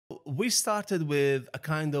we started with a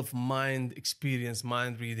kind of mind experience,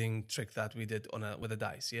 mind reading trick that we did with a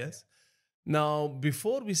dice. Yes. Now,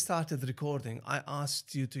 before we started recording, I asked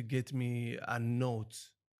you to get me a note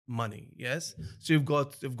money. Yes. So you've got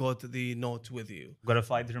the note with you. Got a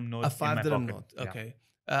 5 dirham note. A 5 dirham note. Yeah. Okay.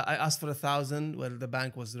 I asked for 1,000. Well, the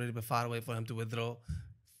bank was really far away for him to withdraw.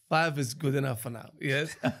 5 is good enough for now.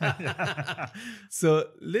 Yes. So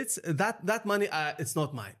that money. It's not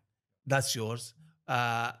mine. That's yours.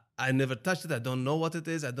 I never touched it. I don't know what it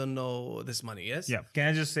is. I don't know this money. Yes. Yeah. Can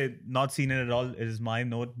I just say, not seen it at all. It is my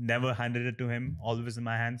note. Never handed it to him. Always in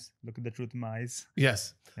my hands. Look at the truth in my eyes.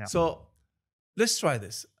 Yes. Yeah. So let's try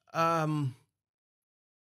this.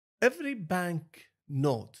 Every bank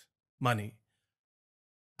note money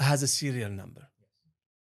has a serial number.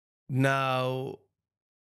 Now,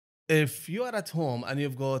 if you are at home and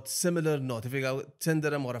you've got similar note, if you got 10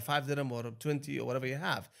 dirham or a 5 dirham or a 20 or whatever you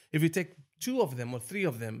have, if you take 2 of them or 3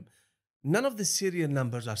 of them, none of the serial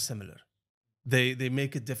numbers are similar. They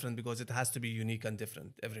make it different because it has to be unique and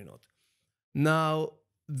different, every note. Now,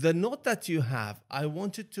 the note that you have, I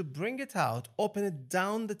wanted to bring it out, open it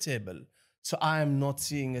down the table, so I am not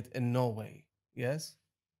seeing it in no way. Yes?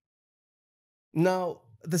 Now,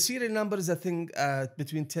 the serial number is, I think,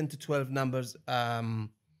 between 10 to 12 numbers.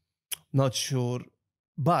 Not sure.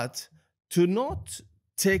 But to not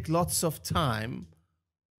take lots of time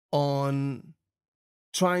on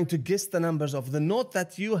trying to guess the numbers of the note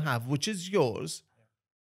that you have, which is yours,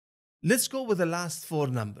 let's go with the last 4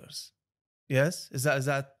 numbers. Yes? Is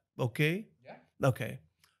that okay? Yeah. Okay.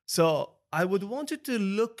 So I would want you to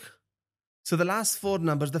look. So the last 4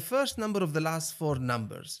 numbers, the first number of the last 4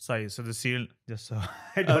 numbers. Sorry, so the serial, just so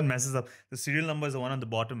I don't mess this up. The serial number is the one on the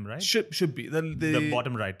bottom, right? Should be. The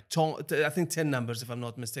bottom right. I think 10 numbers, if I'm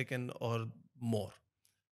not mistaken, or more.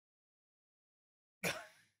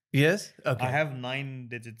 Yes? Okay. I have 9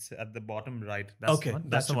 digits at the bottom right. That's the one.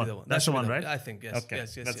 That's the one. That's the one, right? I think, yes. Okay,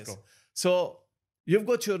 Yes. let's go. So you've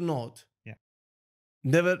got your note. Yeah.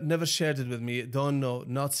 Never shared it with me. Don't know.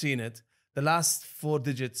 Not seen it. The last 4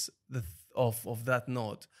 digits of that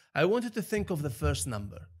note. I wanted to think of the first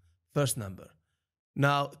number.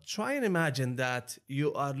 Now, try and imagine that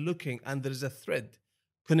you are looking and there is a thread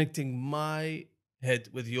connecting my head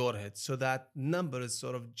with your head. So that number is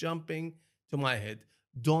sort of jumping to my head.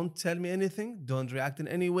 Don't tell me anything. Don't react in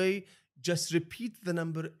any way. Just repeat the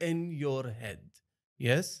number in your head.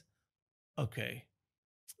 Yes? Okay.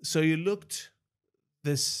 So you looked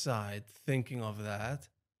this side thinking of that.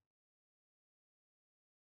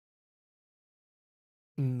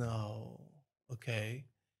 No. Okay.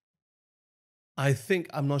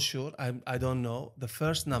 I'm not sure. I don't know. The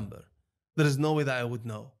first number. There is no way that I would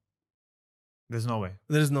know. There's no way.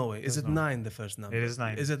 There is no way. Is it 9, the first number? It is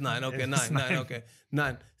 9. Is it 9? Okay, 9. Okay,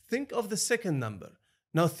 9. Think of the second number.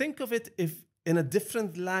 Now think of it if in a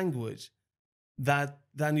different language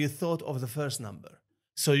than you thought of the first number.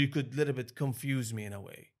 So you could a little bit confuse me in a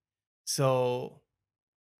way. So,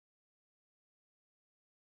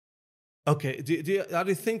 okay, are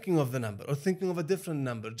you thinking of the number or thinking of a different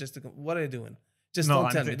number? What are you doing? Just no,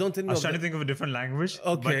 don't tell me. Don't tell me. I was trying to think of a different language.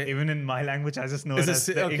 Okay. But even in my language, I just know it as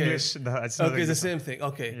the English. It's the same thing.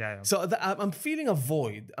 Okay. Yeah. So I'm feeling a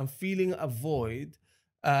void. I feel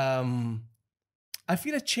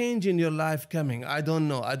a change in your life coming. I don't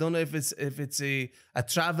know if it's a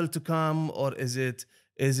travel to come, or is it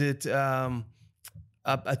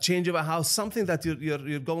a change of a house, something that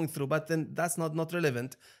you're going through. But then that's not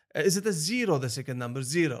relevant. Is it a 0? The second number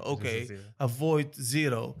 0. Okay. Avoid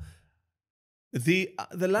 0.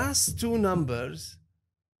 The last 2 numbers,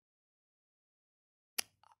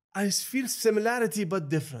 I feel similarity but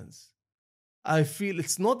difference. I feel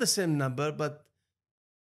it's not the same number, but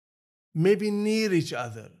maybe near each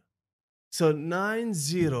other. So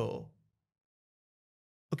 90.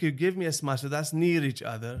 Okay, you gave me a smash, so that's near each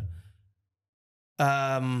other.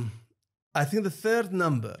 I think the third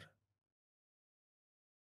number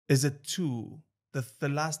is a 2. The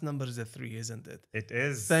last number is a 3, isn't it? It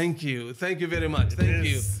is. Thank you very much.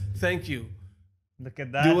 Thank you. Look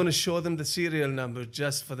at that. Do you want to show them the serial number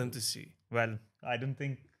just for them to see? Well, I don't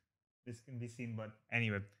think this can be seen, but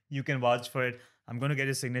anyway, you can vouch for it. I'm going to get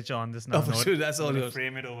your signature on this now. Oh, for sure, that's all yours.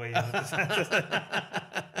 Frame it over here.